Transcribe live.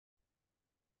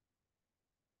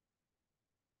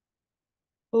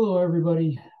Hello,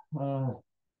 everybody. I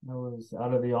was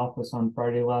out of the office on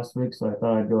Friday last week, so I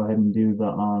thought I'd go ahead and do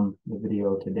the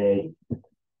video today.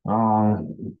 Uh,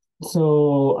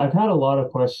 so I've had a lot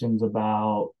of questions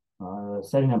about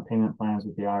setting up payment plans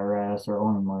with the IRS or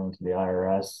owing money to the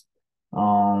IRS.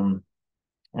 Um,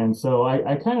 and so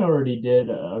I kind of already did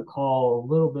a call a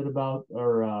little bit about,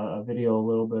 or a video a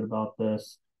little bit about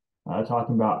this,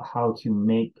 talking about how to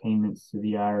make payments to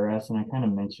the IRS. And I kind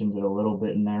of mentioned it a little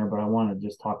bit in there, but I want to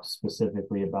just talk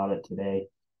specifically about it today.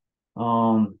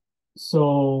 Um,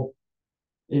 so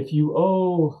if you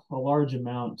owe a large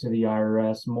amount to the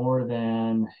IRS, more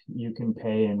than you can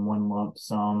pay in one lump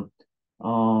sum,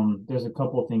 there's a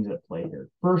couple of things at play here.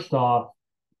 First off,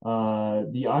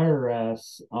 the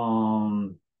IRS,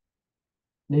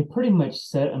 they pretty much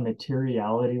set a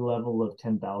materiality level of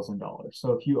 $10,000.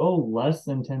 So if you owe less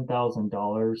than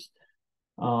 $10,000,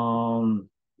 um,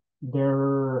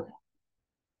 they're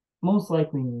most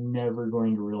likely never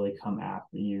going to really come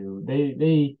after you.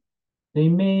 They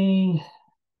may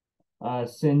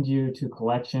send you to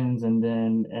collections and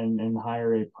then and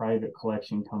hire a private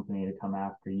collection company to come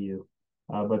after you,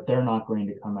 but they're not going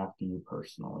to come after you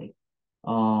personally.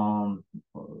 Or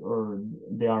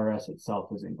the IRS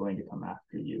itself isn't going to come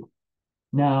after you.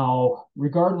 Now,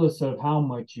 regardless of how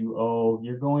much you owe,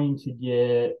 you're going to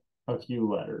get a few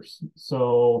letters.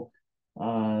 So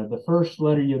the first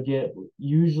letter you'll get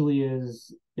usually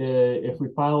is if we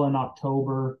file in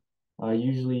October,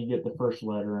 usually you get the first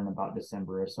letter in about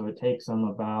December. So it takes them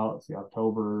about, see,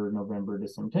 October, November,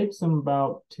 December, it takes them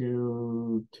about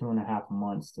 2.5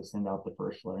 months to send out the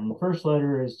first letter. And the first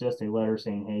letter is just a letter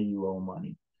saying, hey, you owe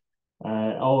money.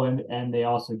 And they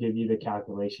also give you the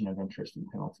calculation of interest and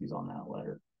penalties on that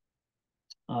letter.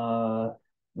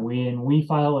 When we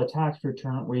file a tax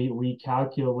return, we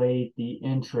calculate the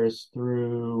interest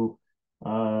through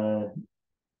uh,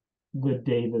 the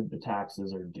day that the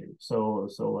taxes are due. So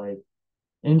like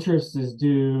interest is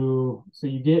due. So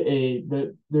you get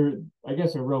I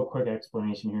guess a real quick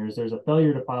explanation here is there's a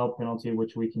failure to file penalty,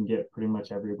 which we can get pretty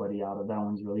much everybody out of. That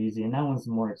one's really easy, and that one's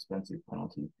the more expensive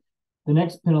penalty. The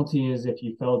next penalty is if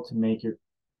you failed to make your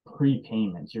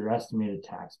prepayments, your estimated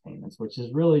tax payments, which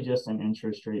is really just an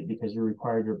interest rate because you're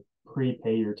required to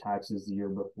prepay your taxes the year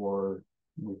before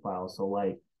we file. So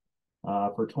like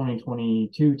for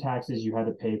 2022 taxes, you had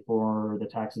to pay for the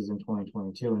taxes in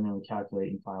 2022, and then we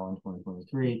calculate and file in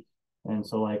 2023. And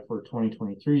so like for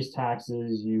 2023's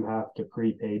taxes, you have to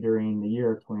prepay during the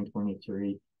year of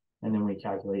 2023, and then we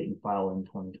calculate and file in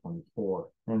 2024,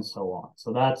 and so on.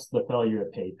 So that's the failure to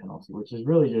pay penalty, which is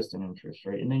really just an interest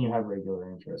rate. And then you have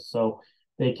regular interest. So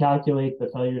they calculate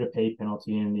the failure to pay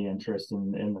penalty and the interest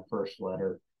in the first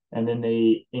letter. And then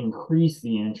they increase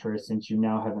the interest since you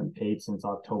now haven't paid since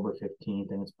October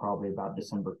 15th, and it's probably about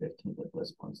December 15th at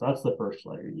this point. So that's the first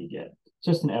letter you get. It's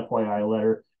just an FYI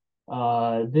letter.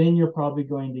 Then you're probably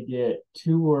going to get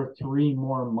 2 or 3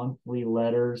 more monthly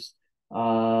letters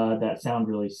that sound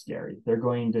really scary. They're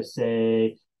going to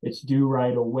say it's due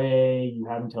right away. You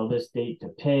have until this date to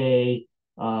pay.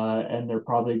 And they're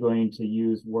probably going to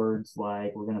use words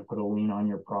like we're going to put a lien on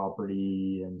your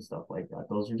property and stuff like that.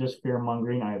 Those are just fear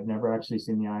mongering. I have never actually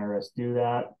seen the IRS do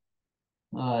that.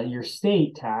 Your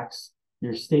state tax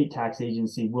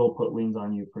agency will put liens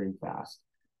on you pretty fast.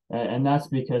 And that's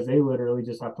because they literally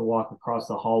just have to walk across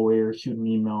the hallway or shoot an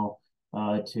email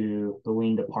to the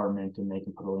lien department and they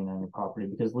can put a lien on your property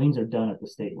because liens are done at the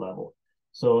state level.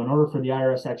 So in order for the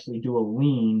IRS to actually do a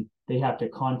lien, they have to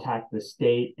contact the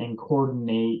state and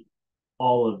coordinate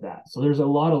all of that. So there's a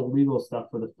lot of legal stuff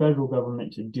for the federal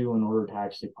government to do in order to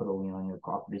actually put a lien on your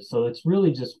property. So it's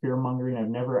really just fear mongering. I've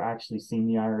never actually seen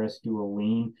the IRS do a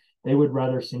lien. They would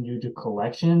rather send you to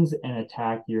collections and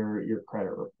attack your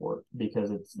credit report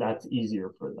because that's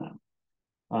easier for them.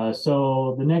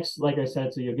 So the next, like I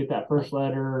said, so you'll get that first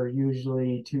letter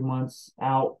usually 2 months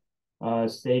out,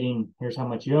 stating here's how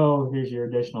much you owe, here's your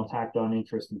additional tacked on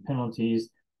interest and penalties,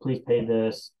 please pay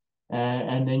this,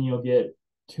 and then you'll get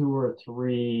 2 or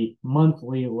 3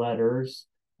 monthly letters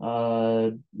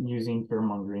using fear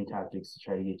mongering tactics to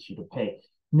try to get you to pay.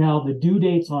 Now the due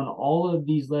dates on all of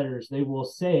these letters, they will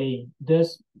say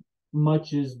this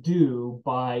much is due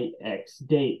by X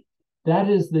date. That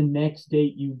is the next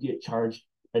date you get charged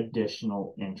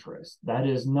additional interest. That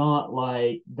is not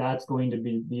like that's going to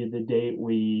be the date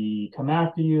we come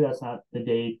after you. That's not the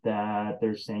date that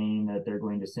they're saying that they're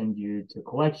going to send you to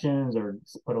collections or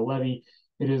put a levy.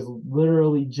 It is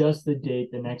literally just the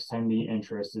date the next time the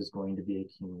interest is going to be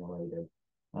accumulated.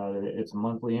 It's a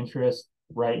monthly interest.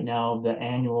 Right now, the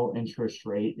annual interest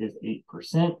rate is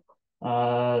 8%.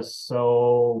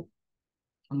 So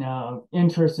Now,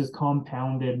 interest is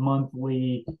compounded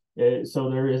monthly. So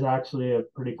there is actually a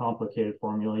pretty complicated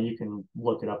formula. You can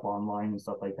look it up online and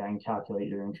stuff like that and calculate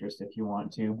your interest if you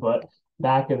want to. But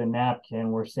back of the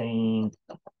napkin, we're saying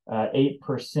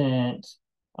 8%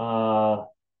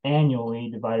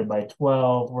 annually divided by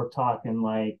 12. We're talking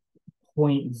like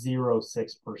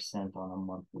 0.06% on a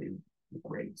monthly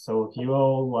rate. So if you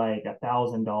owe like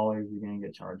 $1,000, you're going to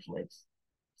get charged like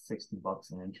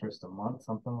 $60 in interest a month,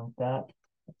 something like that,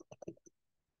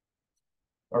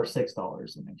 or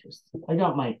 $6 in interest. I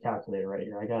got my calculator right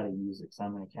here. I got to use it because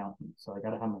I'm an accountant, so I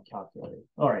got to have my calculator.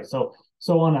 All right, so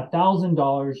on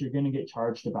 $1,000, you're going to get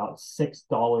charged about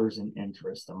 $6 in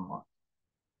interest a month,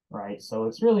 right? So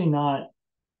it's really not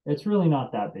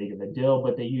that big of a deal,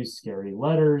 but they use scary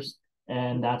letters,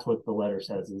 and that's what the letter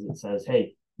says. Is it says,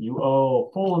 hey, you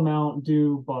owe full amount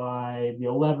due by the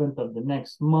 11th of the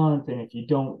next month, and if you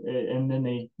don't, and then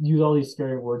they use all these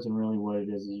scary words, and really what it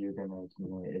is you're going to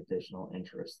accumulate additional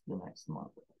interest the next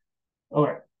month. All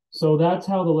right, so that's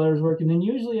how the letters work, and then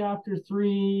usually after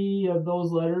 3 of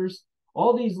those letters,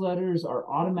 all these letters are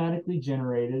automatically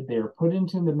generated. They are put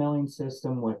into the mailing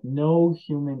system with no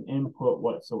human input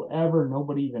whatsoever.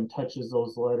 Nobody even touches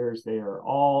those letters. They are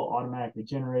all automatically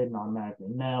generated and automatically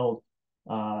mailed.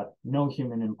 No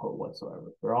human input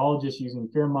whatsoever. They're all just using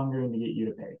fear mongering to get you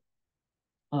to pay.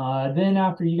 Then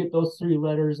after you get those 3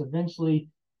 letters, eventually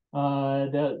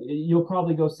you'll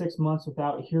probably go 6 months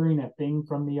without hearing a thing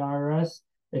from the IRS.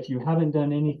 If you haven't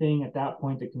done anything at that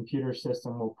point, the computer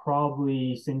system will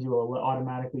probably send you an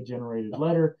automatically generated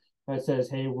letter that says,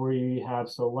 hey, we have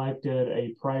selected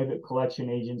a private collection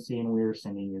agency and we are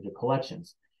sending you to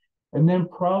collections. And then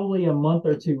probably a month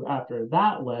or 2 after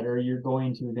that letter, you're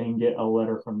going to then get a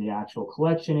letter from the actual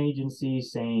collection agency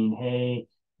saying, hey,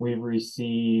 we've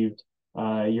received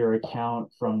your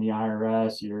account from the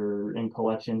IRS, you're in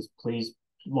collections, please,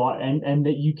 and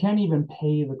that you can't even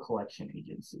pay the collection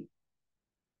agency.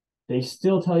 They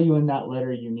still tell you in that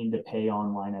letter you need to pay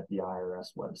online at the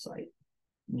IRS website.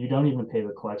 You don't even pay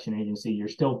the collection agency. You're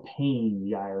still paying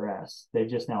the IRS. They've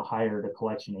just now hired a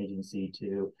collection agency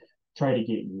to try to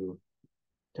get you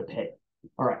to pay.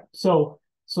 All right. So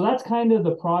that's kind of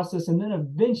the process. And then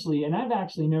eventually, and I've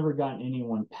actually never gotten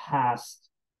anyone past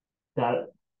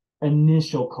that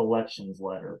initial collections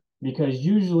letter, because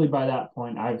usually by that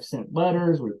point I've sent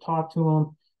letters, we've talked to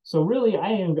them. So really,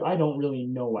 I don't really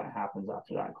know what happens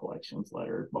after that collections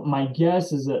letter. But my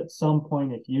guess is at some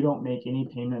point, if you don't make any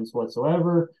payments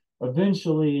whatsoever,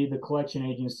 eventually the collection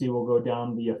agency will go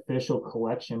down the official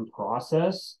collection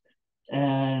process.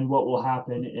 And what will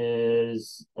happen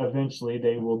is eventually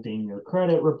they will ding your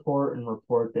credit report and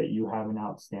report that you have an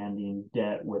outstanding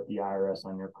debt with the IRS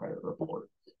on your credit report.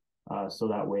 So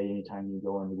that way, anytime you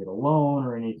go in to get a loan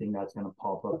or anything, that's going to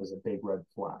pop up as a big red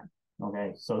flag.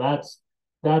 Okay, so that's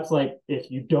like if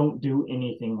you don't do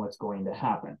anything, what's going to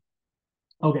happen.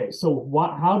 Okay, so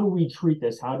how do we treat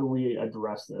this? How do we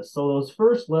address this? So those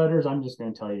first letters, I'm just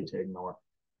going to tell you to ignore.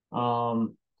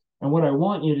 And what I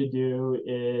want you to do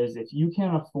is, if you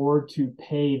can afford to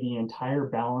pay the entire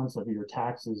balance of your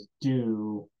taxes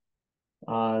due,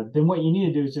 then what you need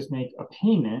to do is just make a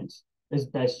payment as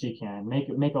best you can.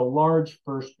 Make a large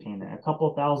first payment, a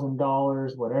couple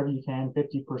 $1,000s, whatever you can,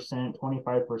 50%,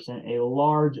 25%, a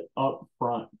large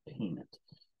upfront payment.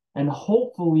 And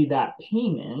hopefully that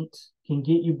payment can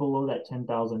get you below that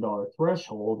 $10,000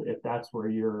 threshold if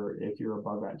you're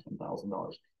above that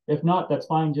 $10,000. If not, that's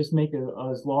fine. Just make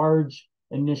as large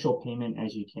initial payment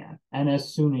as you can and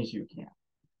as soon as you can.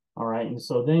 All right. And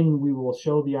so then we will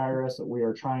show the IRS that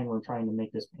we're trying to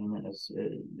make this payment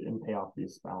and pay off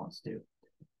this balance due.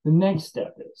 The next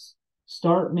step is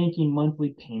start making monthly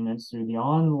payments through your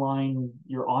online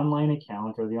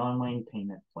account or the online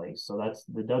payment place. So that's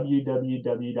the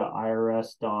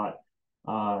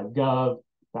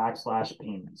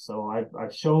www.irs.gov/payments. So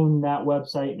I've shown that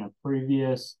website in a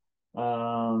previous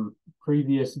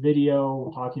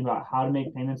video talking about how to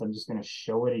make payments. I'm just going to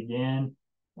show it again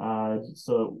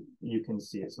so you can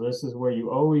see it. So this is where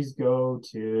you always go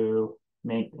to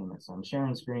make payments. So I'm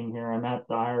sharing screen here. I'm at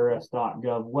the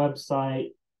irs.gov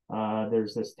website.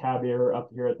 There's this tab here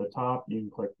up here at the top. You can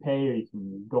click pay, or you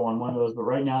can go on one of those. But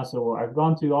right now, so I've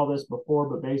gone through all this before,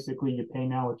 but basically you pay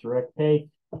now with direct pay.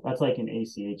 That's like an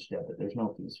ACH debit. There's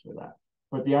no fees for that.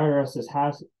 But the IRS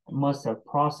must have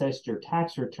processed your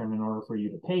tax return in order for you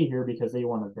to pay here, because they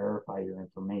want to verify your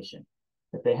information.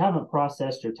 If they haven't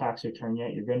processed your tax return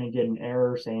yet, you're going to get an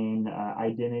error saying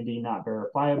identity not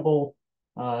verifiable.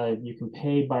 You can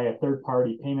pay by a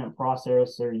third-party payment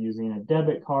processor using a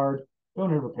debit card.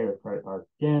 Don't ever pay with credit card.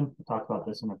 Again, I talked about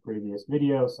this in a previous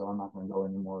video, so I'm not going to go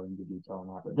any more into detail on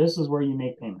that. But this is where you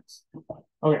make payments.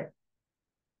 Okay,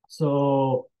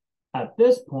 so at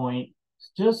this point,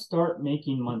 just start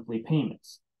making monthly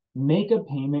payments. Make a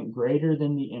payment greater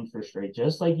than the interest rate,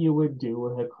 just like you would do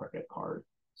with a credit card.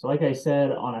 So like I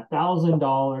said, on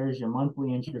 $1,000, your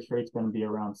monthly interest rate is going to be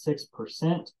around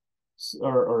 6%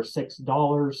 or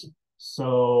 $6.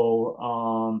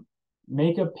 So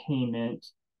make a payment.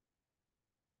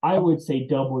 I would say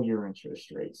double your interest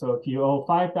rate. So if you owe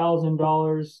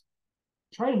 $5,000,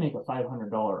 try to make a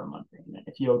 $500 a month payment.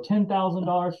 If you owe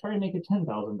 $10,000, try to make a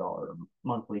 $10,000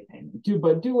 monthly payment.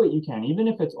 But do what you can. Even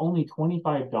if it's only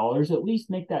 $25, at least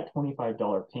make that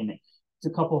 $25 payment. It's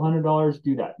a couple $100,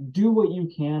 do that. Do what you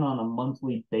can on a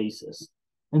monthly basis.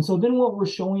 And so then what we're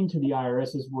showing to the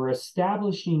IRS is we're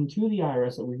establishing to the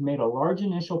IRS that we've made a large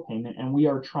initial payment and we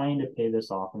are trying to pay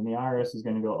this off. And the IRS is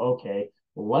going to go, okay,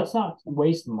 well, let's not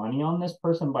waste money on this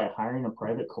person by hiring a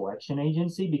private collection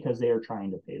agency because they are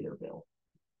trying to pay their bill.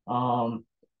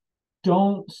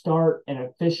 Don't start an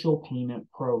official payment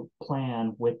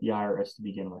plan with the IRS to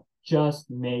begin with. Just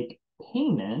make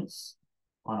payments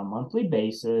on a monthly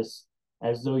basis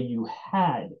as though you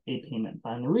had a payment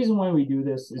plan. The reason why we do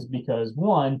this is because,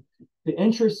 one, the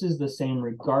interest is the same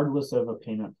regardless of a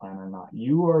payment plan or not.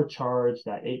 You are charged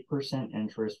that 8%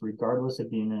 interest regardless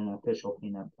of being in an official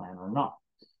payment plan or not.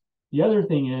 The other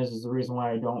thing is the reason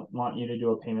why I don't want you to do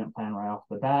a payment plan right off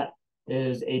the bat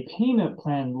is a payment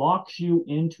plan locks you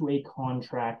into a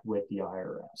contract with the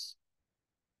IRS.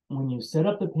 When you set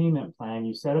up the payment plan,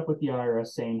 you set up with the IRS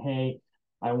saying, hey,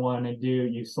 I want to do,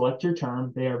 you select your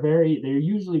term. They're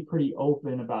usually pretty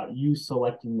open about you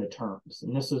selecting the terms.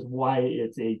 And this is why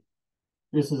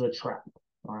this is a trap.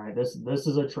 All right, this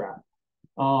is a trap.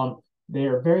 They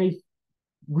are very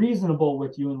reasonable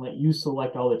with you and let you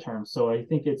select all the terms. So I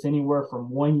think it's anywhere from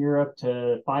 1 year up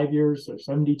to 5 years or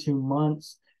 72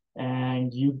 months.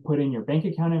 And you put in your bank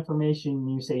account information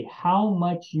and you say how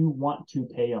much you want to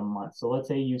pay a month. So let's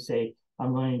say you say,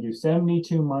 I'm going to do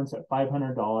 72 months at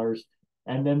 $500.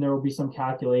 And then there will be some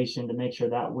calculation to make sure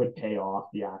that would pay off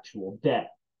the actual debt.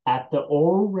 At the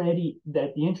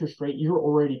interest rate, you're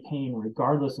already paying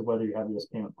regardless of whether you have this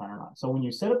payment plan or not. So when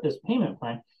you set up this payment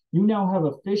plan, you now have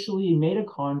officially made a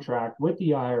contract with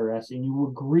the IRS and you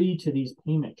agree to these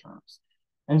payment terms.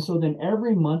 And so then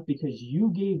every month, because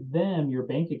you gave them your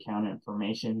bank account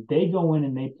information, they go in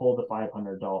and they pull the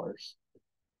 $500.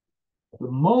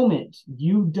 The moment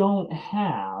you don't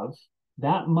have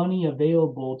that money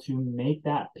available to make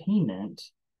that payment,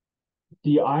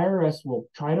 the IRS will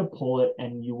try to pull it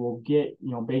and you will get,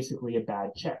 basically a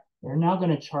bad check. They're now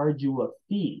going to charge you a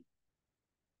fee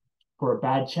for a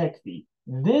bad check fee.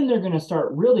 Then they're going to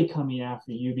start really coming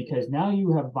after you because now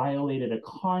you have violated a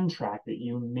contract that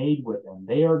you made with them.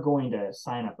 They are going to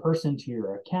assign a person to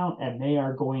your account and they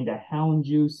are going to hound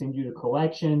you, send you to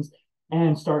collections,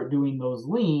 and start doing those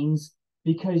liens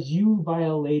because you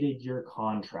violated your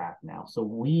contract now. So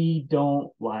we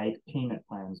don't like payment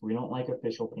plans. We don't like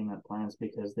official payment plans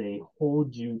because they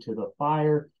hold you to the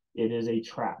fire. It is a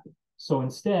trap. So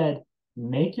instead,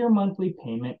 make your monthly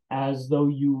payment as though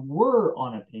you were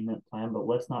on a payment plan, but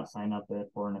let's not sign up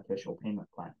for an official payment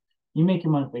plan. You make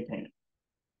your monthly payment.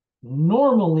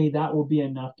 Normally, that will be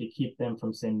enough to keep them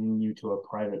from sending you to a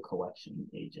private collection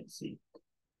agency.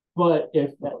 But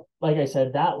if, like I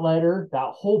said, that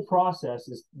whole process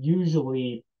is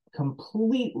usually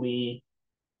completely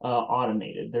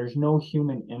automated. There's no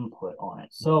human input on it.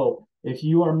 So if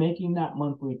you are making that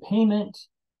monthly payment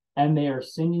and they are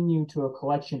sending you to a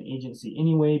collection agency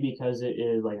anyway, because it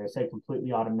is, like I said,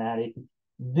 completely automatic,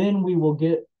 then we will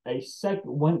get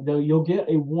you'll get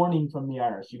a warning from the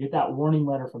IRS. You get that warning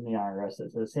letter from the IRS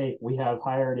that says, hey, we have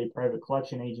hired a private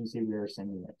collection agency. We are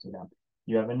sending it to them.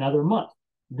 You have another month.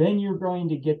 Then you're going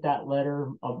to get that letter.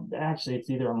 Actually, it's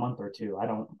either a month or two. I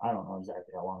don't know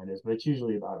exactly how long it is, but it's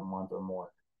usually about a month or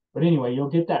more. But anyway, you'll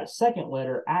get that second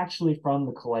letter actually from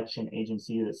the collection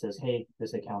agency that says, hey,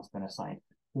 this account's been assigned.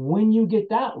 When you get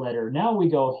that letter, now we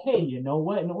go, hey, you know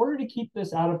what? In order to keep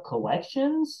this out of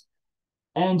collections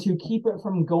and to keep it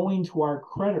from going to our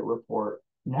credit report,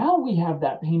 now we have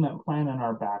that payment plan in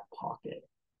our back pocket.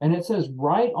 And it says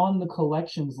right on the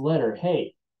collections letter,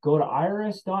 hey, go to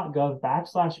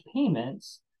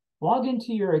irs.gov/payments, log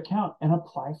into your account and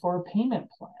apply for a payment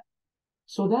plan.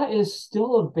 So that is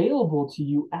still available to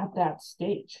you at that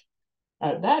stage.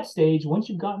 At that stage, once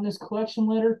you've gotten this collection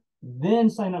letter, then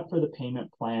sign up for the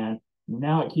payment plan.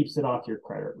 Now it keeps it off your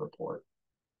credit report.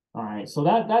 All right, so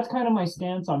that's kind of my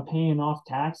stance on paying off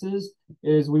taxes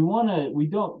is we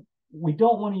don't we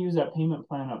don't want to use that payment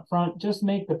plan up front. Just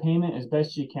make the payment as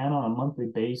best you can on a monthly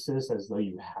basis as though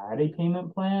you had a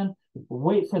payment plan.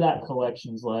 Wait for that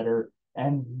collections letter,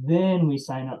 and then we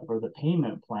sign up for the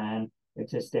payment plan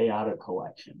to stay out of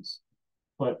collections.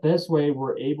 But this way,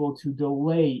 we're able to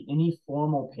delay any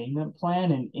formal payment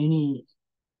plan and any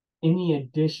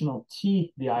additional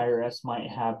teeth the IRS might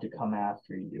have to come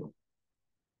after you.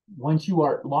 Once you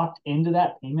are locked into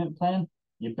that payment plan,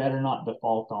 you better not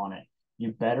default on it.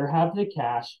 You better have the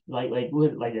cash. Like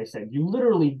I said, you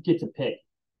literally get to pick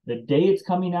the day it's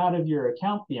coming out of your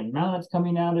account, the amount it's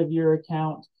coming out of your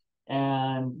account,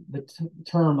 and the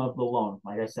term of the loan.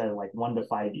 Like I said, like 1 to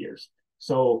 5 years.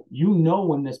 So you know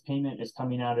when this payment is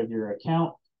coming out of your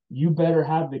account. You better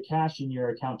have the cash in your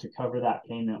account to cover that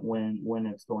payment when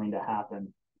it's going to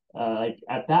happen. Like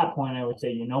at that point, I would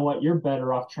say, you know what, you're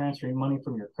better off transferring money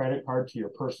from your credit card to your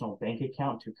personal bank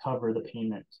account to cover the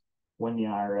payment when the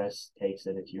IRS takes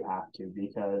it, if you have to,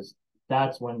 because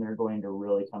that's when they're going to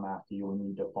really come after you when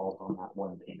you default on that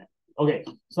one payment. Okay,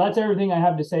 so that's everything I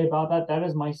have to say about that. That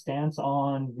is my stance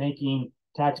on making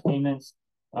tax payments.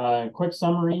 Quick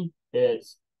summary,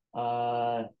 it's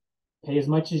pay as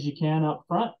much as you can up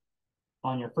front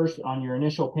on your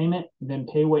initial payment, then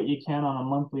pay what you can on a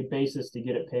monthly basis to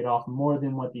get it paid off more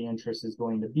than what the interest is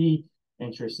going to be.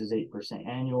 Interest is 8%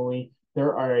 annually.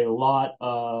 There are a lot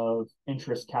of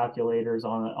interest calculators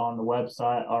on the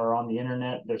website or on the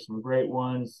internet. There's some great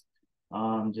ones.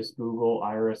 Just Google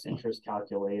IRS interest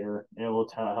calculator. It will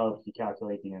help you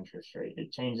calculate the interest rate.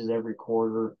 It changes every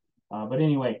quarter. But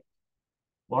anyway,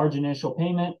 large initial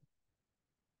payment,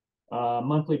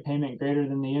 monthly payment greater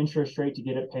than the interest rate to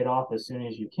get it paid off as soon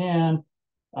as you can.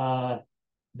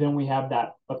 Then we have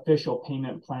that official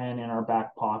payment plan in our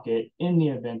back pocket in the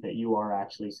event that you are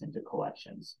actually sent to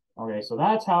collections. Okay, so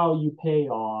that's how you pay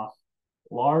off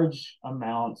large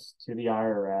amounts to the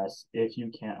IRS if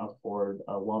you can't afford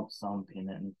a lump sum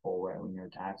payment in full right when your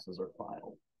taxes are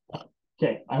filed.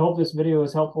 Okay, I hope this video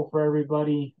is helpful for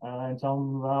everybody. And tell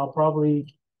them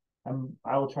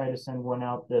I will try to send one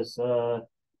out this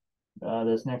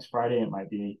next Friday. It might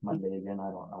be Monday again.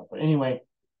 I don't know. But anyway,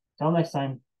 till next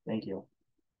time. Thank you.